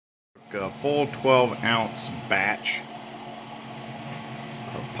A full 12-ounce batch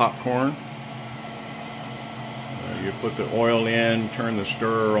of popcorn. You put the oil in, turn the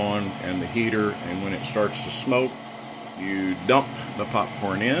stirrer on and the heater, and when it starts to smoke, you dump the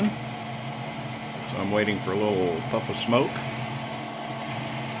popcorn in. So I'm waiting for a little puff of smoke.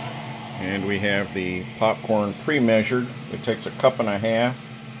 And we have the popcorn pre-measured. It takes a cup and a half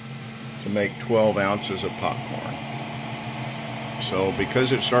to make 12 ounces of popcorn. So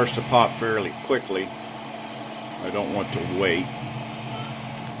because it starts to pop fairly quickly, I don't want to wait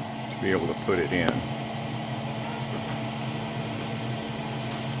to be able to put it in.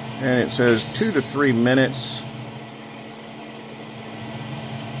 And it says 2 to 3 minutes.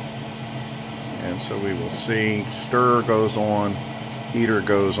 And so we will see, stirrer goes on, heater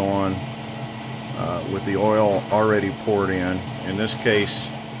goes on, with the oil already poured in. In this case,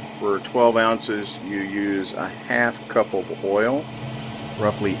 for 12 ounces, you use a half cup of oil,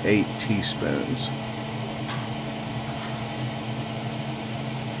 roughly 8 teaspoons.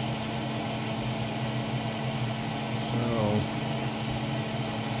 So,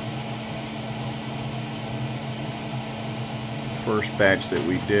 first batch that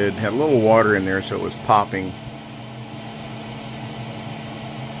we did had a little water in there, so it was popping.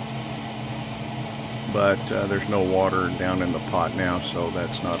 But there's no water down in the pot now, so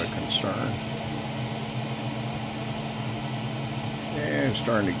that's not a concern. And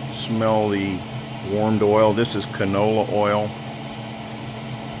starting to smell the warmed oil. This is canola oil.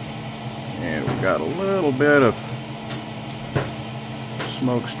 And we've got a little bit of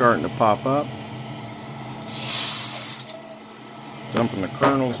smoke starting to pop up. Dumping the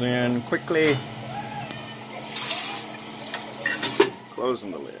kernels in quickly.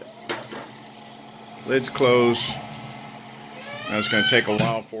 Closing the lid. Lid's closed. Now it's going to take a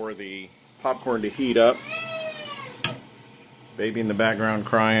while for the popcorn to heat up. Baby in the background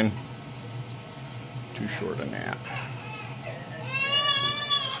crying. Too short a nap.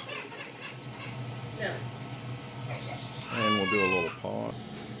 And we'll do a little pause.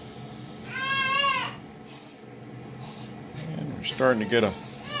 And we're starting to get a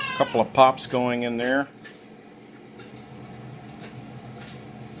couple of pops going in there.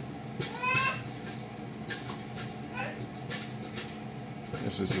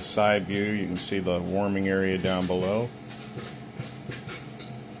 This is the side view. You can see the warming area down below.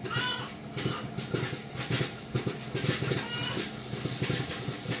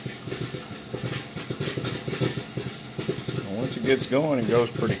 And once it gets going, it goes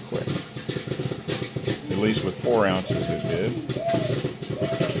pretty quick. At least with 4 ounces it did.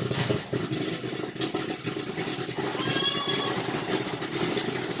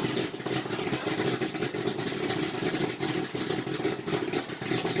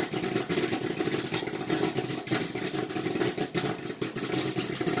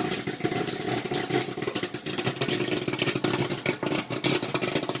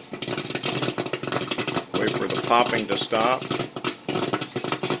 Wait for the popping to stop.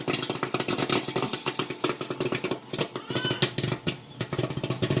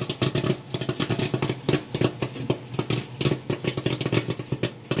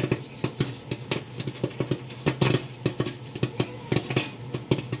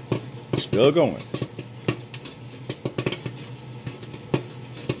 Still going.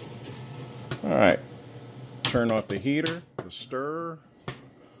 Alright. Turn off the heater, the stirrer,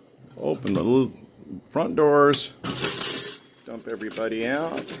 open the little front doors, dump everybody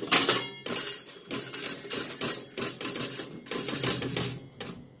out.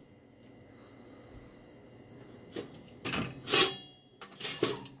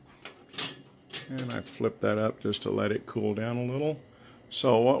 And I flip that up just to let it cool down a little.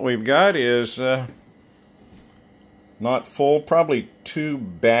 So what we've got is not full, probably 2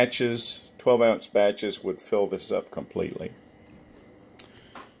 batches, 12-ounce batches would fill this up completely.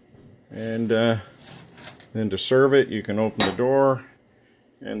 And then to serve it, you can open the door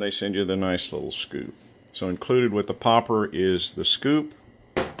and they send you the nice little scoop. So included with the popper is the scoop,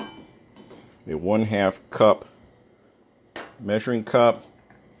 a 1/2 cup measuring cup,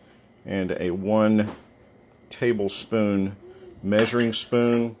 and a 1 tablespoon measuring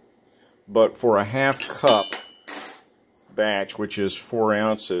spoon. But for a 1/2 cup batch, which is 4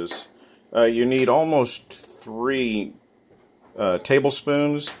 ounces, you need almost 3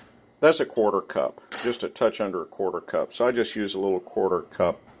 tablespoons. That's a 1/4 cup, just a touch under a 1/4 cup. So I just use a little 1/4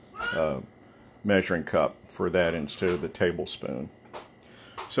 cup measuring cup for that instead of the tablespoon.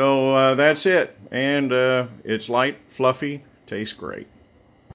 So that's it. And it's light, fluffy, tastes great.